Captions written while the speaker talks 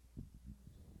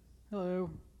Hello.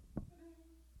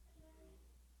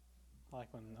 I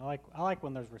like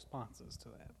when there's responses to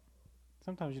that.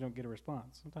 Sometimes you don't get a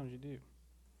response. Sometimes you do.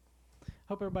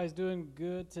 Hope everybody's doing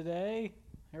good today.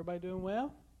 Everybody doing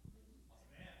well?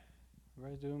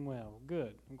 Everybody's doing well.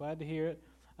 Good. I'm glad to hear it.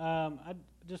 I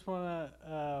just want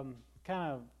to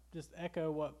kind of just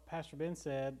echo what Pastor Ben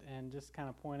said and just kind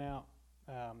of point out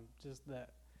just that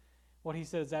what he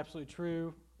said is absolutely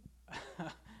true.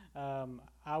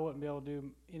 I wouldn't be able to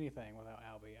do anything without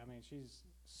Albie. I mean, she's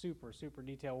super, super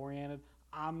detail oriented.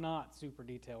 I'm not super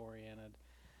detail oriented,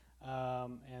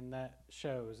 and that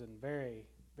shows in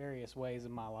various ways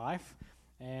in my life.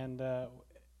 And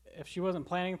if she wasn't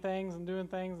planning things and doing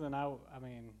things, then I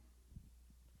mean,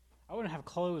 I wouldn't have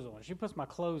clothes on. She puts my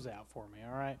clothes out for me.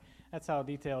 All right, that's how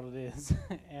detailed it is.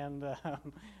 And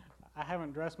I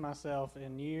haven't dressed myself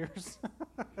in years.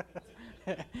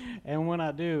 And when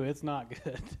I do, it's not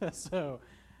good. So,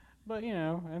 but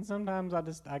and sometimes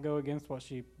I go against what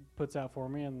she puts out for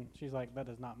me, and she's like, "That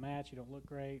does not match. You don't look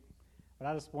great." But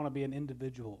I just want to be an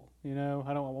individual, I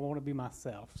want to be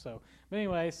myself. So, but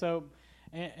anyway,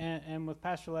 and with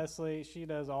Pastor Leslie, she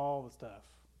does all the stuff,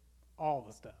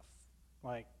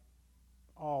 like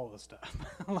all the stuff.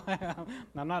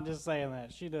 I'm not just saying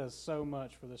that. She does so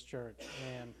much for this church,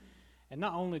 and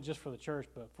not only just for the church,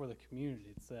 but for the community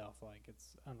itself. Like,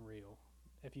 it's unreal.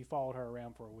 If you followed her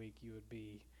around for a week, you would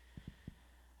be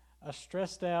a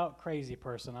stressed out, crazy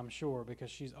person, I'm sure, because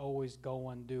she's always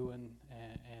going, doing,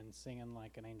 and singing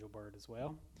like an angel bird as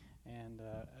well. And,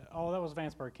 that was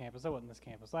Vanceburg campus. That wasn't this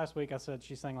campus. Last week I said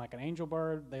she sang like an angel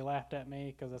bird. They laughed at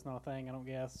me because that's not a thing, I don't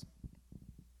guess.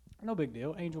 No big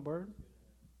deal. Angel bird.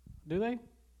 Do they?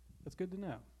 That's good to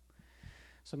know.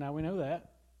 So now we know that.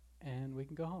 And we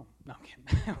can go home. No, I'm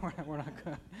kidding. we're not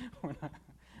going. We're not.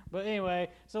 But anyway,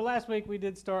 so last week we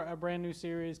did start a brand new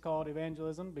series called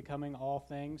Evangelism, Becoming All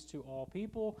Things to All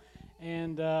People.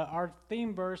 And our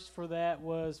theme verse for that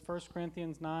was 1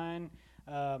 Corinthians 9,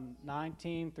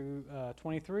 19 through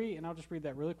 23. And I'll just read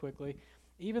that really quickly.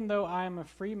 Even though I am a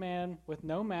free man with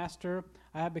no master,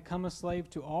 I have become a slave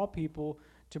to all people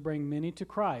to bring many to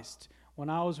Christ. When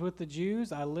I was with the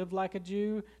Jews, I lived like a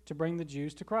Jew to bring the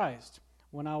Jews to Christ.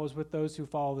 When I was with those who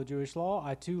follow the Jewish law,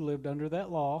 I too lived under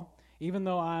that law. Even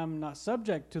though I am not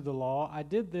subject to the law, I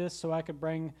did this so I could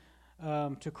bring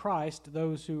to Christ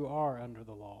those who are under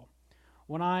the law.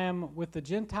 When I am with the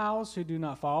Gentiles who do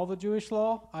not follow the Jewish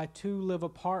law, I too live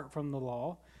apart from the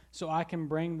law, so I can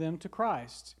bring them to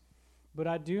Christ. But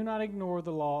I do not ignore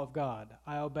the law of God.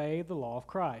 I obey the law of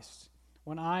Christ.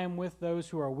 When I am with those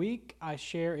who are weak, I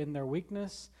share in their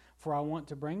weakness, for I want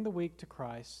to bring the weak to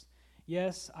Christ.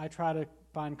 Yes, I try to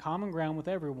find common ground with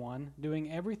everyone,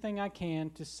 doing everything I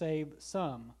can to save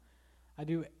some. I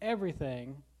do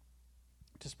everything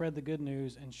to spread the good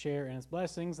news and share in its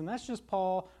blessings. And that's just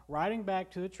Paul writing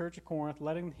back to the church of Corinth,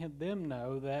 letting them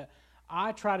know that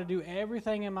I try to do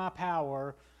everything in my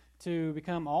power to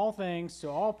become all things to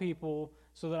all people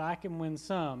so that I can win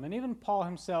some. And even Paul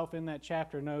himself in that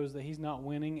chapter knows that he's not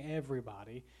winning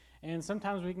everybody. And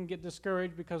sometimes we can get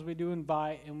discouraged because we do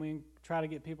invite and we try to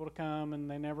get people to come and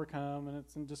they never come, and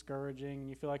it's discouraging and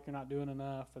you feel like you're not doing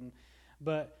enough.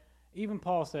 But even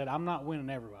Paul said, I'm not winning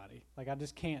everybody. Like, I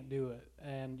just can't do it.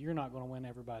 And you're not going to win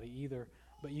everybody either.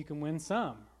 But you can win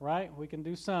some, right? We can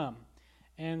do some.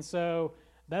 And so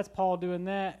that's Paul doing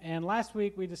that. And last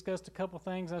week we discussed a couple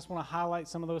things. I just want to highlight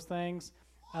some of those things.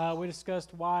 We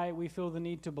discussed why we feel the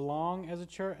need to belong as a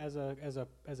church, as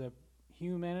a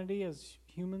humanity, as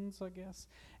humans, I guess.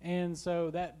 And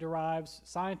so that derives,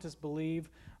 scientists believe,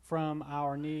 from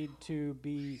our need to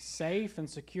be safe and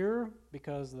secure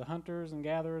because of the hunters and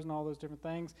gatherers and all those different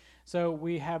things. So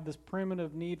we have this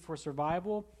primitive need for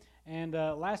survival. And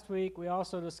last week we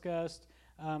also discussed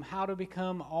how to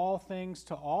become all things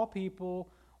to all people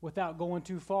without going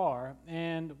too far,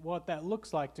 and what that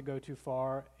looks like to go too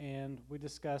far. And we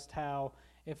discussed how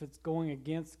if it's going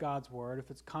against God's word, if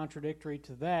it's contradictory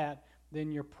to that, then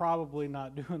you're probably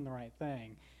not doing the right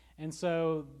thing. And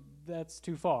so that's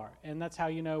too far. And that's how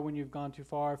you know when you've gone too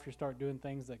far, if you start doing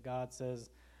things that God says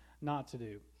not to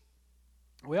do.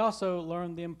 We also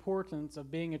learned the importance of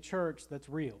being a church that's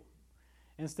real,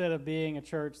 instead of being a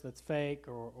church that's fake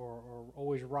or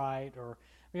always right,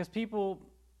 because people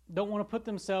don't want to put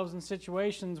themselves in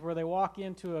situations where they walk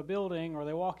into a building or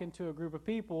they walk into a group of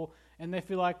people and they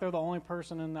feel like they're the only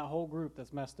person in that whole group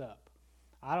that's messed up.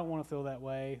 I don't want to feel that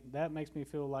way. That makes me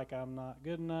feel like I'm not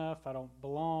good enough, I don't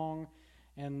belong,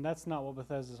 and that's not what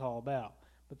Bethesda is all about.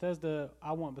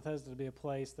 I want Bethesda to be a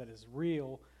place that is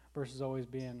real versus always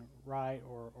being right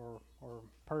or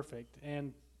perfect.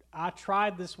 And I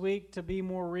tried this week to be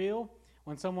more real.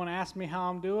 when someone asks me how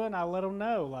I'm doing, I let them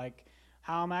know, like,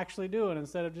 how I'm actually doing.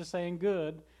 Instead of just saying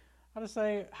good, I just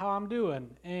say how I'm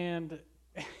doing. And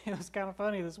it was kind of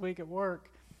funny this week at work.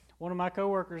 One of my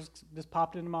coworkers just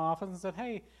popped into my office and said,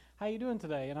 "Hey, how you doing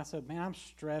today?" And I said, "Man, I'm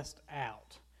stressed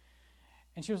out."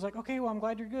 And she was like, "Okay, well, I'm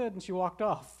glad you're good." And she walked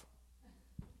off.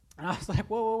 And I was like,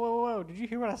 whoa, whoa, whoa, whoa. Did you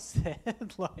hear what I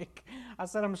said? Like, I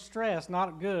said I'm stressed,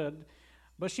 not good.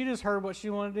 But she just heard what she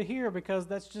wanted to hear, because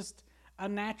that's just a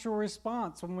natural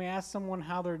response. When we ask someone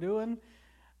how they're doing,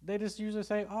 they just usually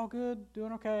say, "Oh, good,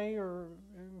 doing okay," or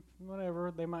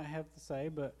whatever they might have to say.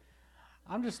 But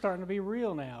I'm just starting to be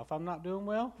real now. If I'm not doing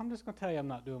well, I'm just going to tell you I'm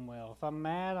not doing well. If I'm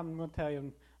mad, I'm going to tell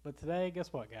you. But today,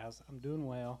 guess what, guys? I'm doing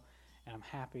well, and I'm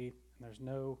happy, and there's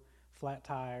no flat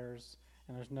tires,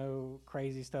 and there's no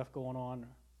crazy stuff going on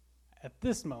at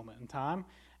this moment in time.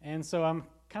 And so I'm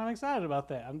kind of excited about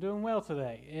that. I'm doing well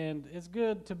today, and it's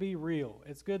good to be real.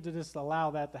 It's good to just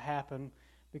allow that to happen,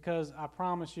 because I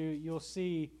promise you, you'll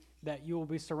see that you will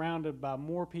be surrounded by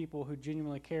more people who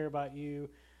genuinely care about you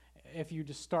if you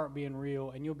just start being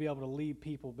real, and you'll be able to lead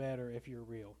people better if you're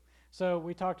real. So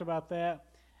we talked about that.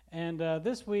 And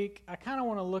this week, I kind of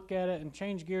want to look at it and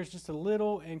change gears just a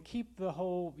little and keep the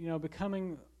whole,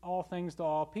 becoming all things to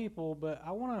all people. But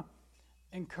I want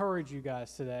to encourage you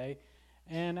guys today,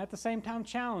 and at the same time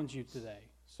challenge you today.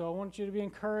 So I want you to be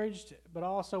encouraged, but I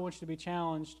also want you to be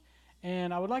challenged.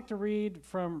 And I would like to read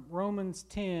from Romans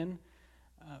 10,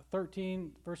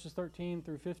 13, verses 13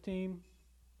 through 15.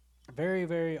 Very,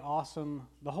 very awesome.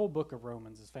 The whole book of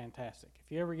Romans is fantastic.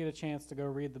 If you ever get a chance to go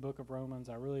read the book of Romans,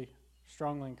 I really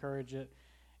strongly encourage it.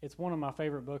 It's one of my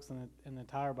favorite books in the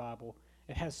entire Bible.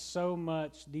 It has so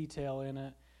much detail in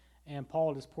it, and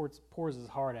Paul just pours his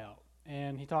heart out.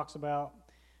 And he talks about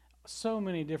so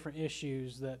many different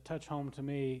issues that touch home to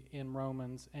me in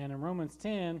Romans. And in Romans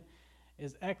 10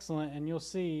 is excellent, and you'll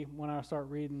see when I start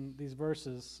reading these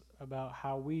verses about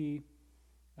how we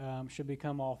should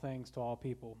become all things to all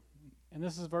people. And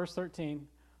this is verse 13.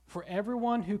 "For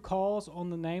everyone who calls on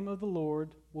the name of the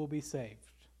Lord will be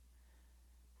saved."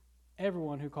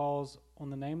 Everyone who calls on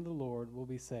the name of the Lord will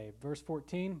be saved. Verse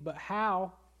 14. "But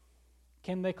how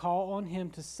can they call on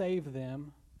him to save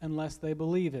them unless they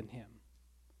believe in him?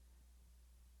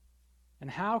 And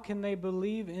how can they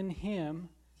believe in him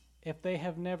if they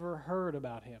have never heard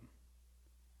about him?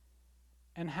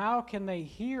 And how can they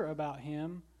hear about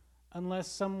him unless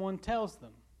someone tells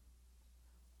them?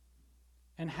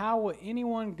 And how will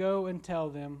anyone go and tell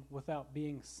them without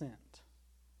being sent?"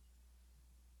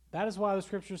 That is why the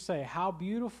scriptures say, "How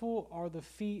beautiful are the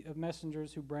feet of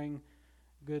messengers who bring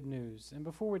good news." And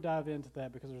before we dive into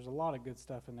that, because there's a lot of good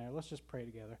stuff in there, let's just pray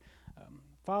together.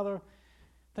 Father,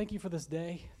 thank you for this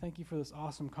day. Thank you for this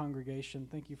awesome congregation.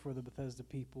 Thank you for the Bethesda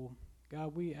people.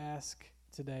 God, we ask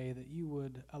today that you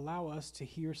would allow us to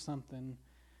hear something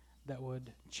that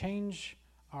would change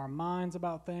our minds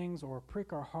about things, or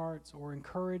prick our hearts, or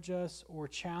encourage us, or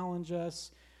challenge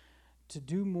us to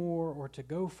do more, or to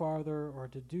go farther, or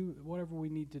to do whatever we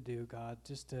need to do, God,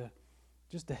 just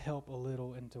to help a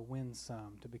little and to win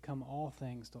some, to become all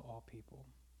things to all people.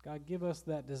 God, give us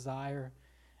that desire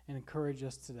and encourage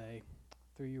us today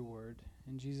through your word.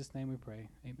 In Jesus' name we pray.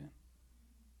 Amen.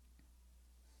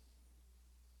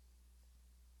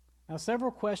 Now,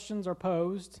 several questions are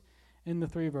posed in the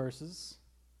 3 verses.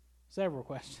 Several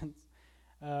questions.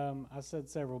 I said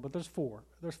several, but there's 4.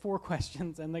 There's 4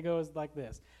 questions, and they go like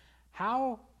this.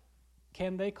 How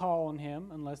can they call on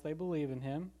him unless they believe in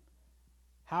him?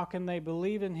 How can they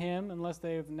believe in him unless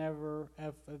they've never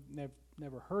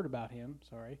heard about him?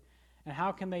 And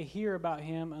how can they hear about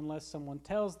him unless someone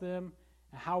tells them?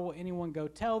 And how will anyone go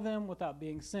tell them without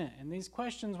being sent? And these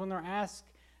questions, when they're asked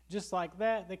just like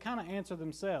that, they kind of answer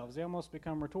themselves. They almost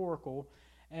become rhetorical.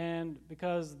 And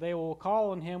because they will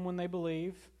call on him when they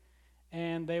believe,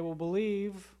 and they will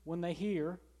believe when they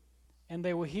hear, and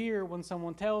they will hear when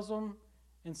someone tells them,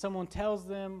 and someone tells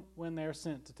them when they're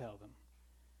sent to tell them.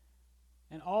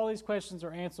 And all these questions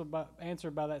are answered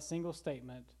by that single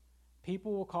statement.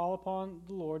 People will call upon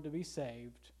the Lord to be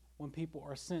saved when people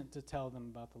are sent to tell them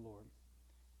about the Lord.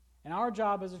 And our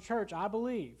job as a church, I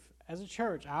believe, as a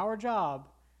church, our job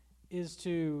is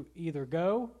to either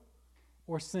go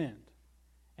or send.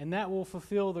 And that will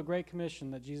fulfill the Great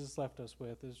Commission that Jesus left us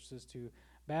with, is just to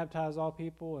baptize all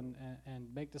people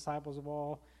and make disciples of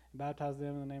all, and baptize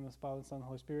them in the name of the Father, and Son, and the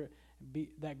Holy Spirit.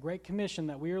 That Great Commission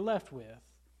that we are left with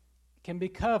can be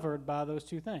covered by those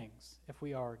 2 things, if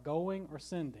we are going or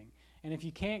sending. And if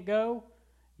you can't go,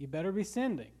 you better be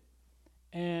sending.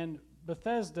 And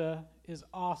Bethesda is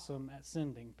awesome at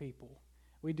sending people.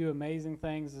 We do amazing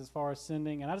things as far as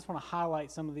sending, and I just want to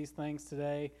highlight some of these things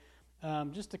today.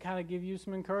 just to kind of give you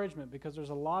some encouragement, because there's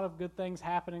a lot of good things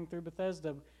happening through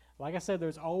Bethesda. Like I said,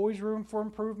 there's always room for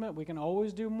improvement. We can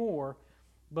always do more,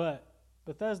 but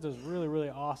Bethesda is really, really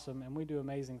awesome, and we do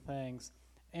amazing things.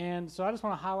 And so I just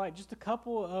want to highlight just a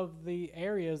couple of the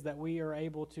areas that we are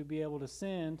able to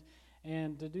send.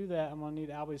 And to do that, I'm going to need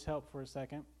Albie's help for a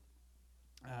second,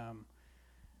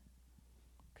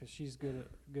 because she's good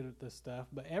at this stuff.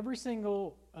 But every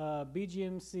single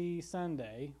BGMC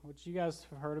Sunday, which you guys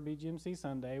have heard of BGMC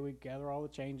Sunday, we gather all the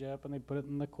change up and they put it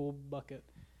in the cool bucket.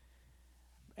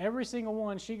 Every single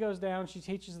one, she goes down, she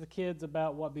teaches the kids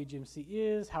about what BGMC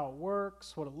is, how it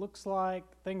works, what it looks like,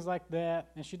 things like that.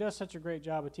 And she does such a great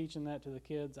job of teaching that to the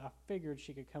kids. I figured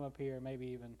she could come up here and maybe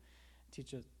even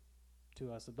teach it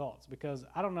to us adults, because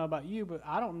I don't know about you, but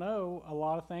I don't know a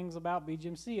lot of things about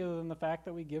BGMC other than the fact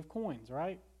that we give coins,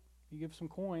 right? You give some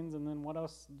coins, and then what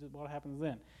happens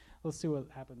then? Let's see what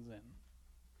happens then.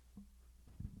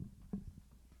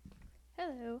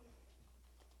 Hello.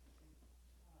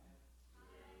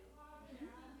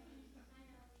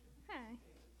 Hi.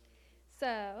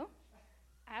 So,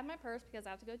 I have my purse because I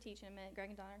have to go teach in a minute. Greg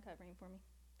and Don are covering for me.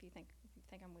 If you think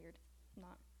I'm weird, I'm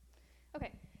not.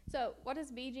 Okay. So, what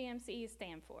does BGMC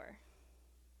stand for?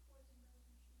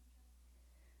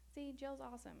 See, Jill's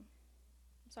awesome.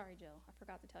 I'm sorry, Jill. I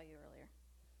forgot to tell you earlier.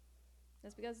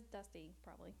 That's because Dusty,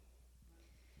 probably.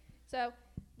 So,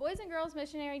 Boys and Girls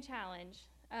Missionary Challenge.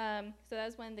 So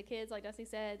that's when the kids, like Dusty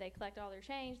said, they collect all their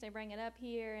change, they bring it up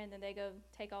here, and then they go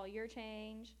take all your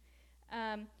change.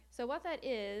 So what that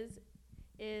is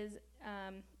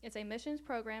it's a missions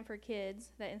program for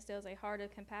kids that instills a heart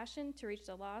of compassion to reach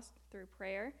the lost through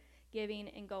prayer, giving,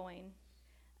 and going.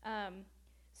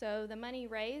 So the money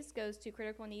raised goes to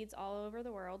critical needs all over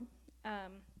the world,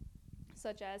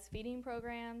 such as feeding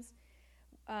programs,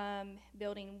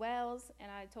 building wells.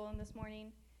 And I told them this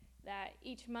morning that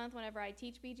each month whenever I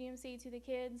teach BGMC to the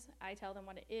kids, I tell them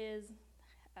what it is,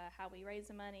 how we raise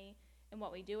the money, and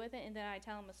what we do with it, and then I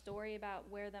tell them a story about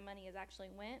where the money has actually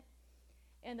went.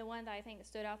 And the one that I think that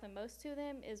stood out the most to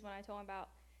them is when I told them about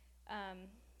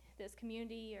this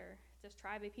community or this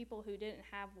tribe of people who didn't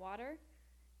have water,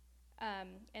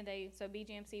 so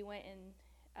BGMC went and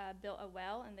built a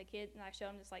well, and I showed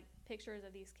them just like pictures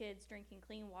of these kids drinking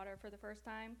clean water for the first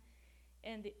time,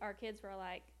 and our kids were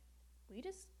like, "We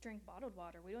just drink bottled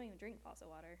water. We don't even drink faucet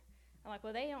water." I'm like,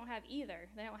 well, they don't have either.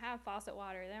 They don't have faucet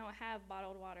water. They don't have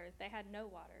bottled water. They had no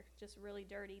water, just really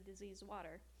dirty, diseased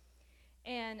water.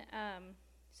 And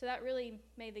so that really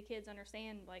made the kids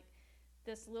understand, like,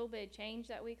 this little bit of change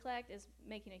that we collect is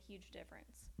making a huge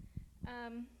difference.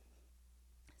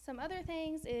 Some other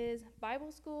things is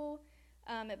Bible school.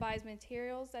 It buys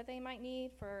materials that they might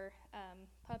need for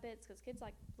puppets, because kids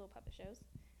like little puppet shows.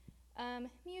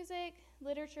 Music,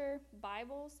 literature,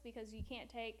 Bibles, because you couldn't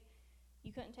take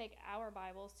our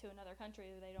Bibles to another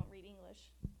country where they don't read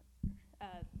English.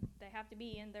 They have to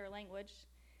be in their language.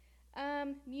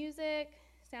 Music,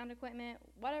 sound equipment,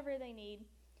 whatever they need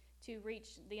to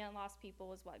reach the unlost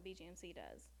people is what BGMC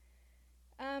does.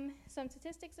 Some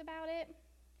statistics about it.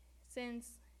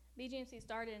 Since BGMC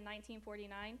started in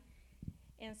 1949,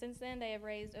 and since then they have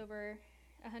raised over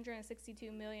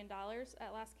 $162 million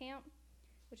at last count,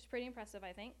 which is pretty impressive,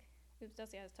 I think. Oops,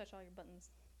 Dusty has to touch all your buttons.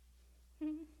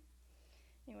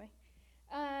 Anyway,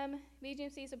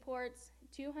 BGMC supports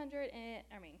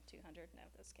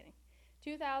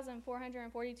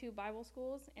 2,442 Bible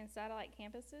schools and satellite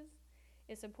campuses.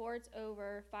 It supports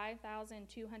over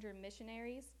 5,200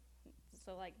 missionaries,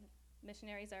 so like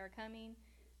missionaries that are coming,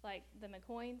 like the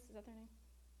McCoyns, is that their name?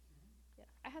 Yeah,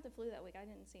 I had the flu that week. I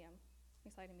didn't see them. I'm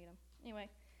excited to meet them. Anyway,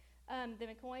 the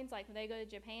McCoyns, like when they go to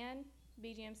Japan,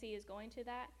 BGMC is going to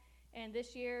that. And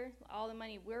this year, all the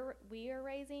money we are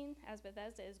raising as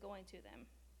Bethesda is going to them,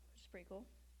 which is pretty cool.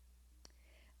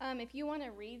 If you want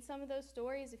to read some of those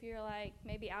stories, if you're like,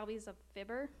 maybe Albie's a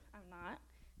fibber, I'm not,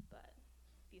 but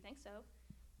if you think so,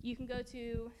 you can go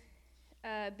to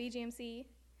bgmc.ag.org,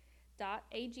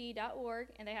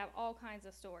 and they have all kinds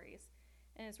of stories.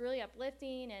 And it's really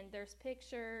uplifting, and there's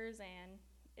pictures, and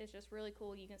it's just really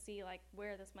cool. You can see like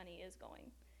where this money is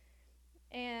going.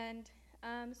 And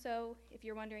so if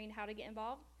you're wondering how to get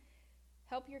involved,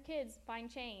 help your kids find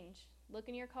change. Look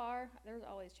in your car. There's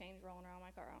always change rolling around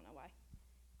my car. I don't know why.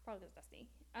 Probably because dusty.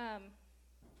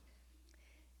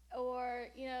 Or,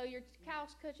 your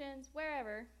couch cushions,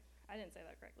 wherever. I didn't say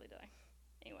that correctly, did I?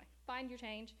 Anyway, find your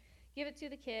change. Give it to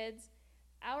the kids.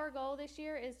 Our goal this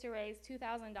year is to raise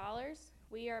 $2,000.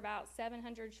 We are about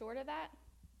 $700 short of that,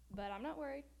 but I'm not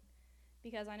worried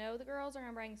because I know the girls are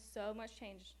going to bring so much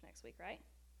change next week, right?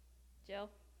 Jill?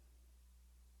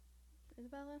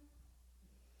 Isabella?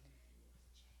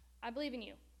 I believe in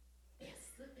you. Yes.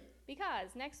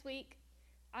 Because next week,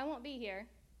 I won't be here,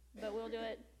 but we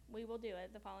will do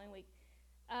it the following week.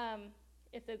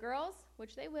 If the girls,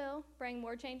 which they will, bring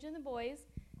more change than the boys,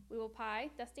 we will pie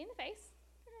Dusty in the face.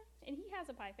 And he has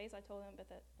a pie face. I told him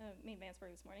in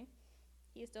Vanceburg this morning.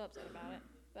 He is still upset about it.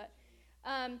 But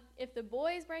if the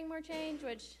boys bring more change,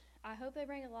 which I hope they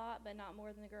bring a lot, but not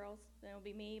more than the girls, then it'll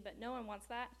be me. But no one wants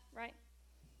that, right?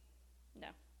 No.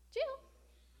 Jill.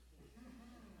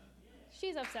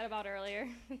 She's upset about earlier.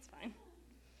 It's fine.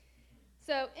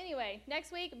 So anyway,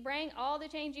 next week, bring all the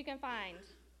change you can find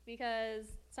because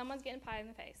someone's getting pie in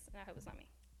the face, and I hope it's not me.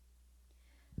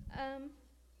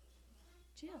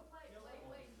 Jill. Wait.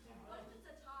 What if it's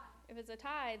a tie? If it's a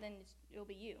tie, then it'll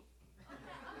be you.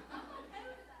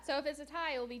 So if it's a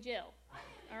tie, it'll be Jill.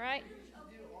 All right?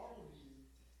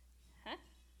 Huh?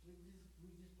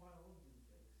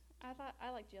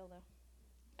 I like Jill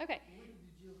though. Okay.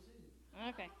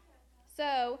 Okay.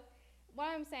 So what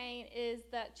I'm saying is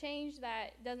that change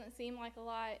that doesn't seem like a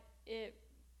lot, it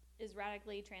is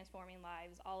radically transforming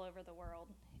lives all over the world.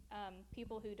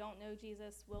 People who don't know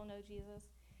Jesus will know Jesus.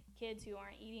 Kids who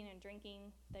aren't eating and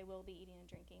drinking, they will be eating and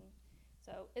drinking.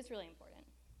 So it's really important.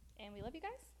 And we love you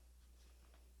guys.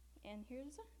 And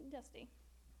here's Dusty.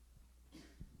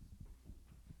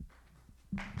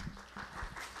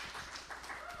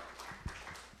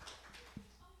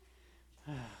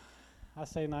 I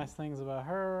say nice things about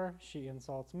her. She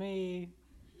insults me.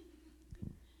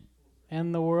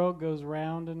 And the world goes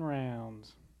round and round.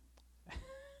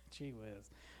 Gee whiz.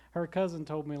 Her cousin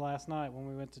told me last night when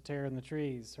we went to tear in the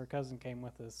trees, her cousin came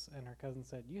with us, and her cousin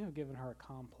said, "You have given her a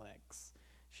complex.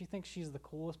 She thinks she's the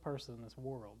coolest person in this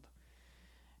world."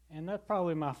 And that's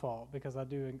probably my fault because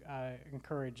I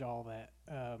encourage all that.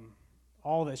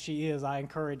 All that she is, I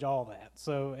encourage all that.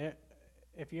 So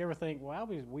if you ever think, well,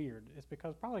 Albie's weird, it's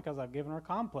probably because I've given her a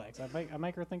complex. I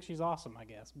make her think she's awesome, I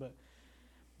guess. But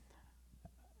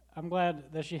I'm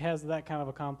glad that she has that kind of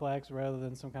a complex rather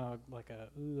than some kind of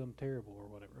ooh, I'm terrible or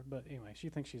whatever. But anyway, she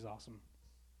thinks she's awesome.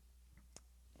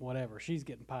 Whatever, she's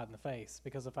getting pied in the face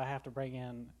because if I have to bring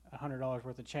in $100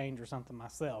 worth of change or something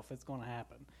myself, it's going to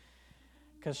happen.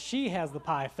 Because she has the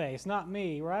pie face, not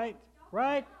me, right?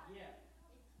 Right? Yeah.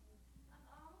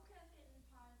 I'm okay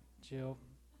with getting Jill.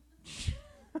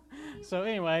 So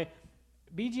anyway,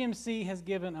 BGMC has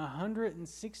given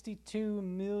 $162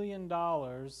 million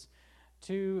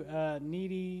to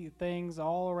needy things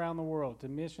all around the world, to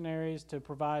missionaries, to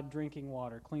provide drinking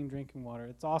water, clean drinking water.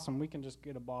 It's awesome. We can just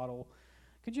get a bottle.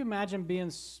 Could you imagine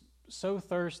being so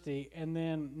thirsty and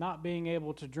then not being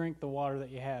able to drink the water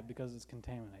that you have because it's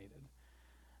contaminated?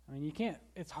 I mean, you can't,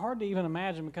 it's hard to even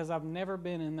imagine because I've never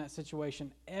been in that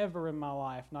situation ever in my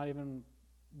life, not even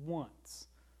once.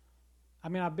 I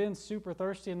mean, I've been super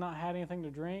thirsty and not had anything to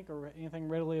drink or anything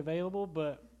readily available,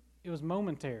 but it was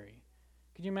momentary.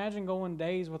 Could you imagine going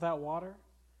days without water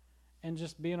and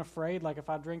just being afraid, like if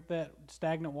I drink that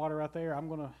stagnant water right there, I'm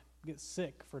going to get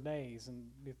sick for days and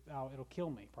it'll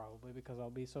kill me probably because I'll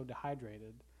be so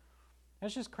dehydrated.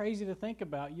 That's just crazy to think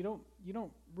about. You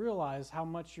don't realize how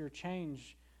much your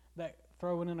change, that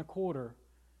throwing in a quarter,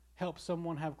 helps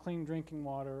someone have clean drinking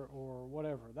water or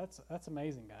whatever. That's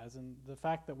amazing, guys. And the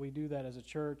fact that we do that as a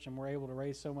church and we're able to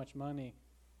raise so much money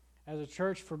as a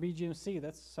church for BGMC,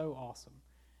 that's so awesome.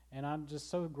 And I'm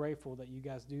just so grateful that you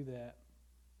guys do that.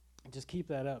 And just keep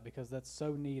that up because that's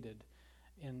so needed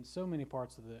in so many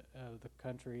parts of the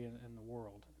country and the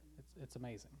world. It's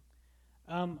amazing.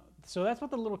 So that's what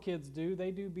the little kids do.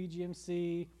 They do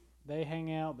BGMC. They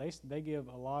hang out. They give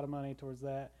a lot of money towards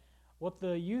that. What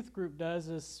the youth group does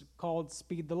is called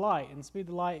Speed the Light, and Speed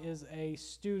the Light is a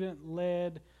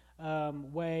student-led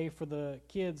way for the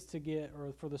kids to get,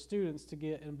 or for the students to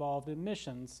get involved in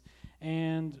missions.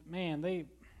 And man, they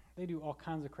do all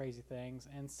kinds of crazy things.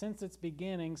 And since its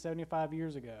beginning 75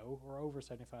 years ago, or over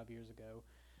 75 years ago,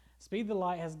 Speed the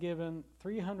Light has given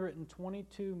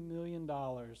 $322 million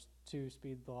to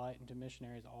Speed the Light and to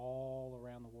missionaries all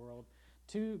around the world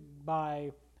to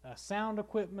buy sound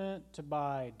equipment, to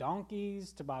buy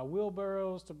donkeys, to buy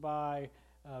wheelbarrows, to buy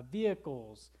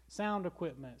vehicles, sound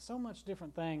equipment, so much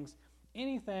different things.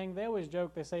 Anything, they always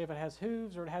joke, they say if it has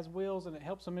hooves or it has wheels and it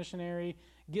helps a missionary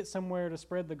get somewhere to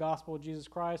spread the gospel of Jesus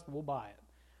Christ, we'll buy it.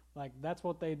 Like, that's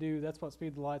what they do. That's what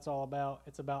Speed the Light's all about.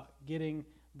 It's about getting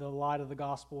the light of the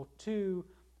gospel to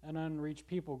an unreached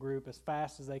people group as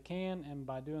fast as they can, and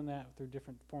by doing that through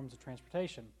different forms of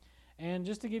transportation. And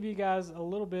just to give you guys a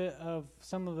little bit of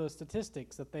some of the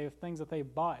statistics things that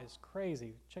they've bought is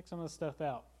crazy. Check some of the stuff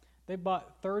out. They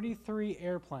bought 33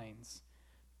 airplanes,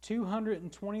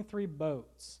 223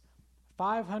 boats,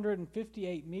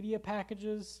 558 media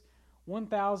packages,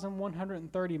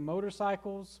 1,130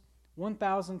 motorcycles,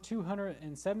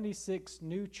 1,276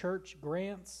 new church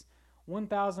grants,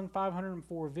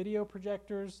 1,504 video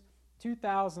projectors,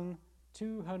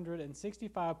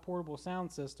 2,265 portable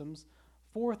sound systems,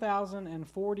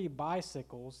 4,040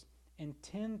 bicycles, and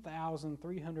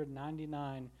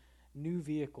 10,399 new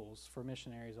vehicles for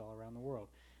missionaries all around the world.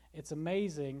 It's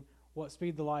amazing what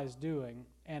Speed the Lie is doing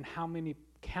and how many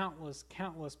countless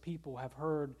people have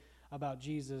heard about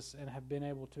Jesus and have been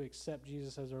able to accept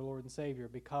Jesus as their Lord and Savior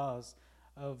because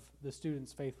of the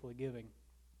students faithfully giving.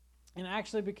 And it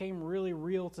actually became really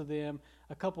real to them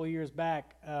a couple of years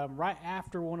back. Right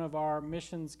after one of our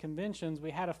missions conventions,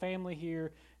 we had a family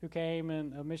here who came,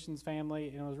 and a missions family,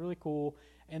 and it was really cool.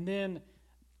 And then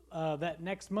that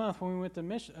next month when we went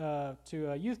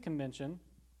to a youth convention,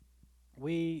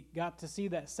 we got to see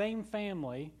that same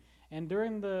family. And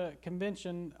during the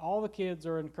convention, all the kids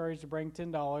are encouraged to bring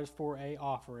 $10 for a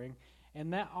offering.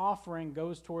 And that offering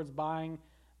goes towards buying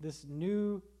this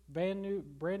brand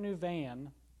new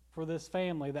van for this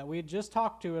family that we had just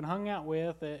talked to and hung out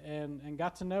with and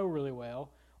got to know really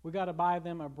well. We got to buy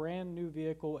them a brand new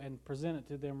vehicle and present it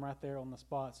to them right there on the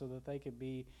spot so that they could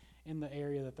be in the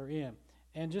area that they're in.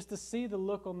 And just to see the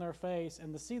look on their face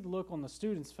and to see the look on the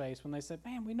students' face when they said,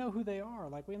 man, we know who they are.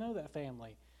 Like, we know that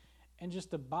family. And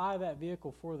just to buy that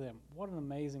vehicle for them, what an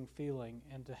amazing feeling,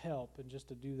 and to help and just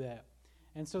to do that.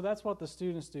 And so that's what the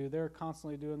students do. They're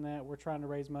constantly doing that. We're trying to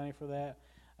raise money for that.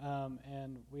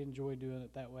 And we enjoy doing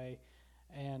it that way.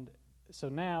 And so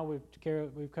now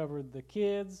we've covered the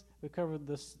kids, we've covered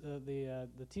the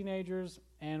teenagers,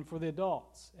 and for the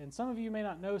adults. And some of you may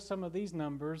not know some of these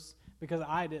numbers because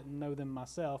I didn't know them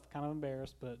myself. Kind of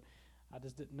embarrassed, but I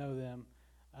just didn't know them.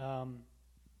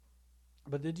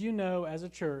 But did you know, as a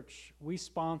church, we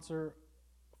sponsor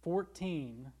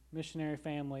 14 missionary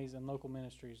families and local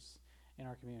ministries in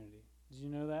our community? Did you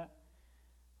know that?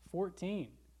 14.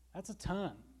 That's a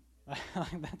ton.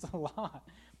 That's a lot.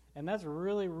 And that's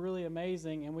really, really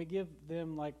amazing. And we give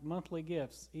them like monthly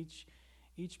gifts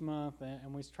each month,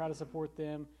 and we try to support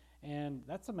them. And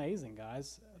that's amazing,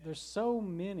 guys. There's so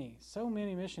many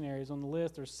missionaries on the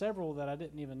list. There's several that I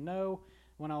didn't even know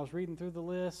when I was reading through the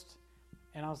list.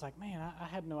 And I was like, man, I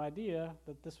had no idea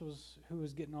that this was who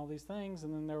was getting all these things.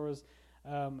 And then there was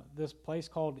this place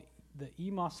called the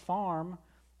Emos Farm,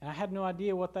 and I had no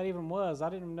idea what that even was. I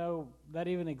didn't even know that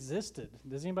even existed.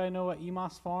 Does anybody know what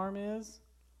Emos Farm is?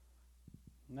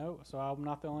 No? So I'm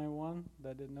not the only one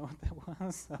that didn't know what that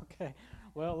was? Okay.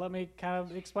 Well, let me kind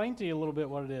of explain to you a little bit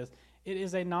what it is. It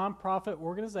is a nonprofit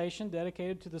organization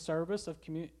dedicated to the service of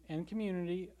and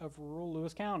community of rural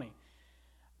Lewis County.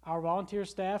 Our volunteer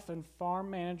staff and farm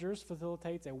managers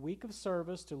facilitates a week of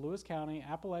service to Lewis County,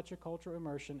 Appalachia Cultural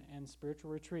Immersion, and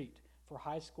Spiritual Retreat for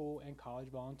high school and college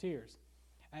volunteers.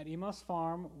 At Emos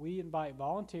Farm, we invite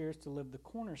volunteers to live the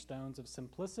cornerstones of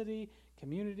simplicity,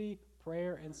 community,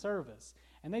 prayer, and service.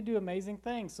 And they do amazing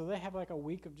things. So they have like a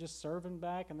week of just serving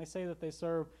back, and they say that they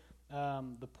serve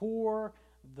the poor,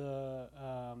 the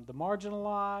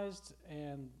marginalized,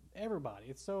 and everybody.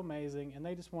 It's so amazing, and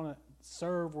they just want to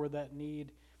serve where that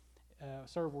needed.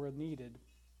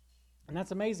 And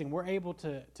that's amazing. We're able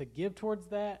to give towards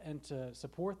that and to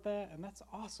support that, and that's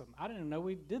awesome. I didn't even know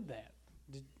we did that.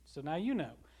 So now you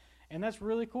know. And that's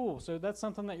really cool. So that's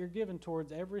something that you're giving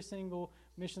towards every single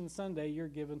Mission Sunday. You're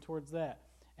giving towards that.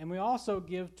 And we also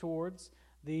give towards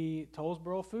the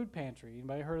Tollsboro Food Pantry.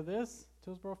 Anybody heard of this?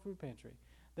 Tollsboro Food Pantry.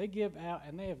 They give out,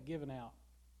 and they have given out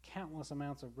countless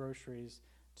amounts of groceries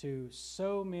to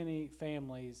so many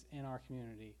families in our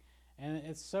community. And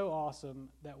it's so awesome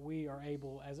that we are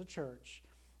able, as a church,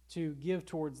 to give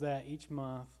towards that each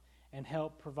month and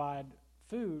help provide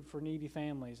food for needy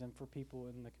families and for people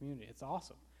in the community. It's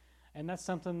awesome. And that's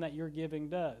something that your giving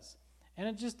does.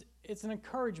 And it's an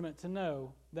encouragement to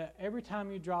know that every time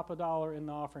you drop $1 in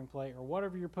the offering plate or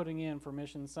whatever you're putting in for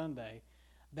Mission Sunday,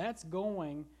 that's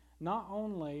going not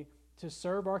only to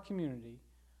serve our community,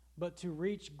 but to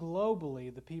reach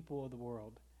globally the people of the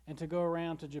world and to go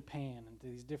around to Japan and to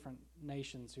these different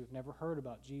nations who've never heard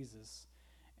about Jesus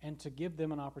and to give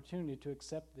them an opportunity to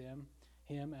accept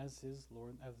him as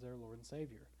their Lord and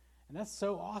Savior. And that's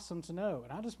so awesome to know.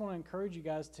 And I just want to encourage you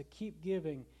guys to keep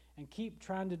giving and keep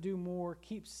trying to do more,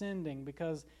 keep sending,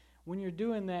 because when you're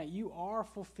doing that, you are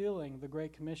fulfilling the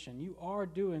Great Commission. You are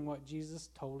doing what Jesus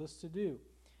told us to do.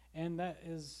 And that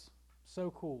is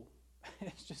so cool.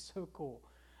 It's just so cool.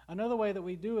 Another way that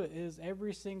we do it is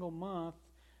every single month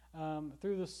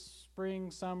through the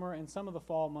spring, summer, and some of the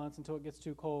fall months until it gets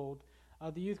too cold.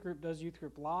 The youth group does Youth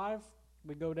Group Live.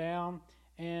 We go down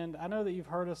And I know that you've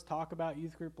heard us talk about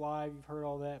Youth Group Live, you've heard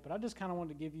all that, but I just kind of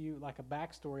wanted to give you like a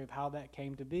backstory of how that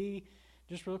came to be,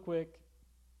 just real quick.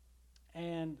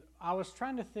 And I was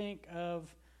trying to think of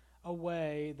a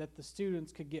way that the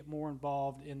students could get more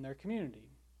involved in their community,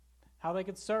 how they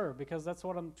could serve, because that's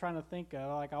what I'm trying to think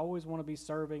of. Like, I always want to be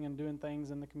serving and doing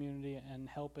things in the community and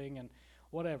helping and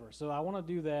whatever. So I want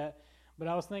to do that, but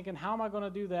I was thinking, how am I going to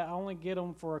do that? I only get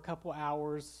them for a couple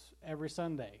hours every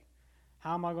Sunday.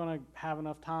 How am I going to have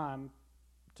enough time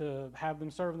to have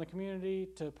them serve in the community,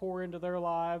 to pour into their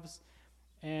lives,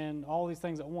 and all these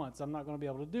things at once? I'm not going to be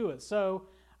able to do it. So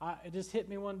it just hit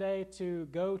me one day to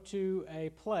go to a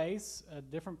place, a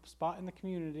different spot in the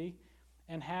community,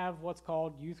 and have what's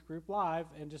called Youth Group Live,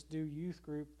 and just do youth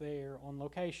group there on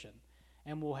location.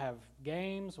 And we'll have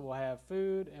games, we'll have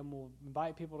food, and we'll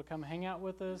invite people to come hang out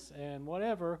with us and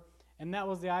whatever. And that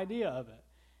was the idea of it.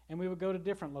 And we would go to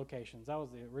different locations. That was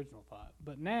the original thought.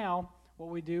 But now what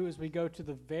we do is we go to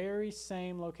the very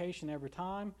same location every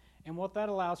time. And what that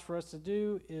allows for us to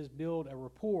do is build a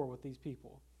rapport with these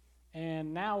people.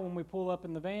 And now when we pull up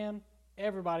in the van,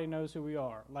 everybody knows who we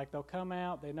are. Like, they'll come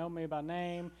out, they know me by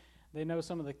name, they know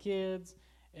some of the kids,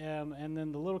 and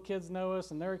then the little kids know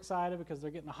us, and they're excited because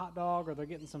they're getting a hot dog or they're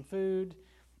getting some food.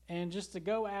 And just to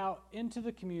go out into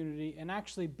the community and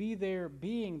actually be there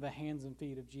being the hands and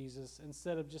feet of Jesus,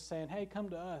 instead of just saying, hey, come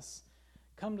to us,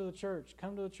 come to the church,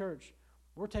 come to the church.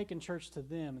 We're taking church to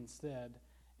them instead.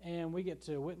 And we get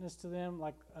to witness to them.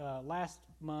 Like last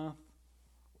month,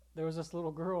 there was this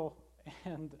little girl,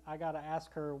 and I got to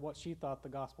ask her what she thought the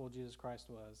gospel of Jesus Christ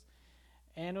was.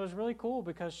 And it was really cool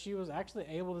because she was actually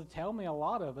able to tell me a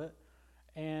lot of it,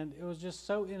 and it was just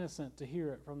so innocent to hear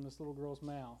it from this little girl's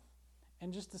mouth.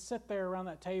 And just to sit there around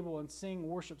that table and sing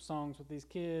worship songs with these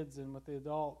kids and with the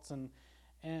adults, and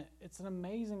it's an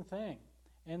amazing thing.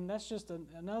 And that's just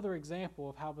another example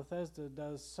of how Bethesda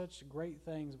does such great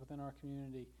things within our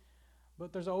community.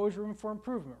 But there's always room for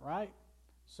improvement, right?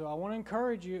 So I want to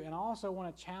encourage you, and I also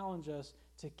want to challenge us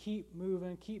to keep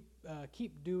moving,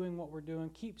 keep doing what we're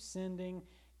doing, keep sending,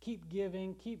 keep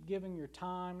giving your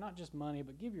time, not just money,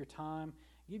 but give your time,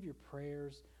 give your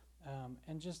prayers,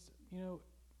 and just,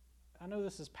 I know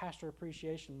this is Pastor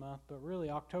Appreciation Month, but really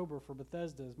October for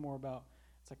Bethesda is more about,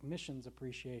 it's like Missions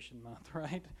Appreciation Month,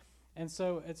 right? And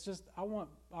so it's just, I want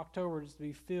October just to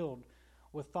be filled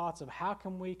with thoughts of how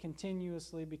can we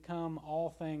continuously become all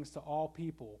things to all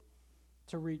people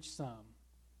to reach some.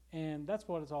 And that's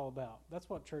what it's all about. That's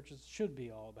what churches should be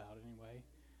all about anyway.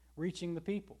 Reaching the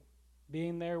people,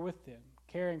 being there with them,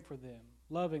 caring for them,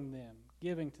 loving them,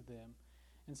 giving to them.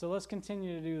 And so let's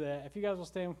continue to do that. If you guys will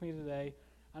stand with me today.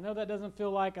 I know that doesn't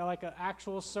feel like an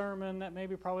actual sermon. That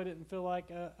maybe probably didn't feel like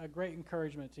a great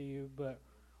encouragement to you, but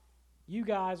you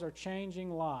guys are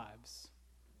changing lives.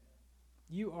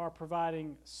 You are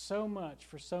providing so much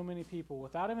for so many people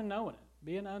without even knowing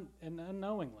it, and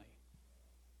unknowingly.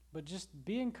 But just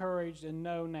be encouraged and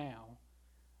know now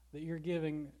that you're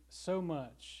giving so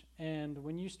much. And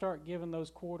when you start giving those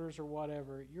quarters or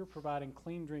whatever, you're providing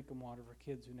clean drinking water for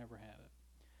kids who never had it.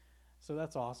 So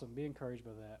that's awesome. Be encouraged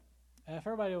by that. If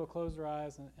everybody will close their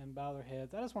eyes and bow their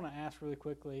heads, I just want to ask really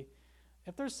quickly,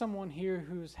 if there's someone here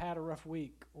who's had a rough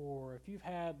week, or if you've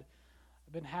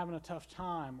been having a tough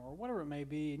time, or whatever it may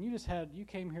be, and you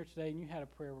came here today and you had a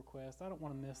prayer request, I don't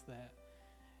want to miss that.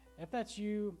 If that's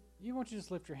you, want you to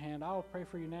just lift your hand. I'll pray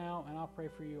for you now, and I'll pray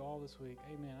for you all this week.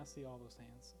 Amen. I see all those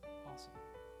hands. Awesome.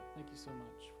 Thank you so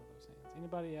much for those hands.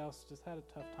 Anybody else just had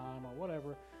a tough time or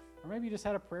whatever, or maybe you just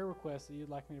had a prayer request that you'd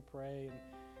like me to pray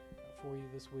for you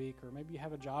this week, or maybe you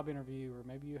have a job interview, or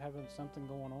maybe you have something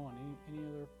going on. Any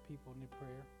other people need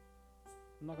prayer?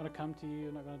 I'm not going to come to you.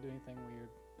 I'm not going to do anything weird.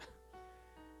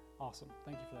 Awesome.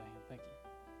 Thank you for that hand. Thank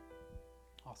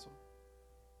you. Awesome.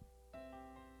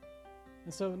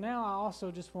 And so now I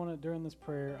also just want to, during this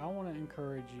prayer, I want to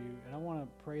encourage you, and I want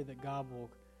to pray that God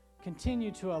will continue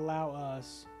to allow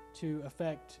us to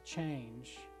affect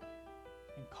change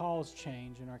and cause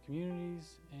change in our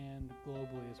communities and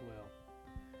globally as well.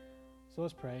 So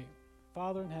let's pray.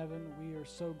 Father in heaven, we are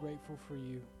so grateful for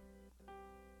you.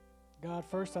 God,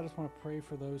 first I just want to pray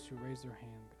for those who raised their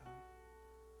hand,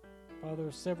 God. Father,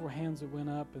 there's several hands that went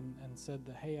up and said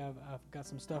that, hey, I've got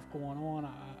some stuff going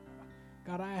on.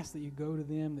 God, I ask that you go to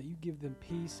them, that you give them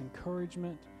peace,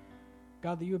 encouragement.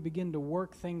 God, that you would begin to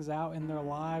work things out in their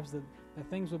lives, that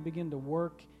things would begin to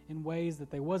work in ways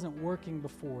that they wasn't working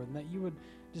before, and that you would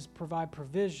just provide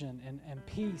provision and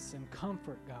peace and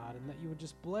comfort, God, and that you would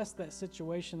just bless that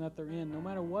situation that they're in, no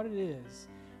matter what it is.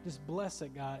 Just bless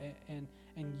it, God, and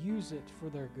use it for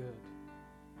their good.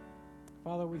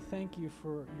 Father, we thank you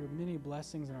for your many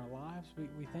blessings in our lives.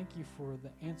 We thank you for the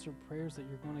answered prayers that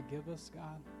you're going to give us,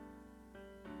 God.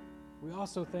 We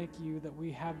also thank you that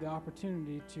we have the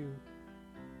opportunity to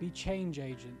be change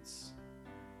agents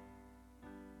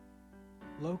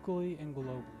locally and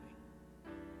globally.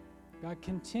 God,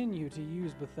 continue to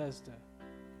use Bethesda.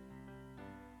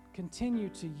 Continue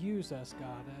to use us,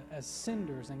 God, as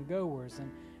senders and goers.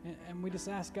 And we just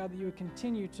ask, God, that you would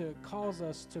continue to cause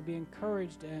us to be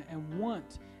encouraged and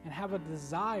want and have a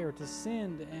desire to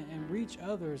send and reach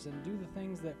others and do the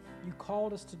things that you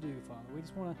called us to do, Father. We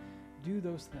just want to do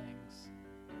those things.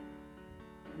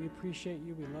 We appreciate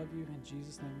you. We love you. In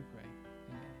Jesus' name we pray.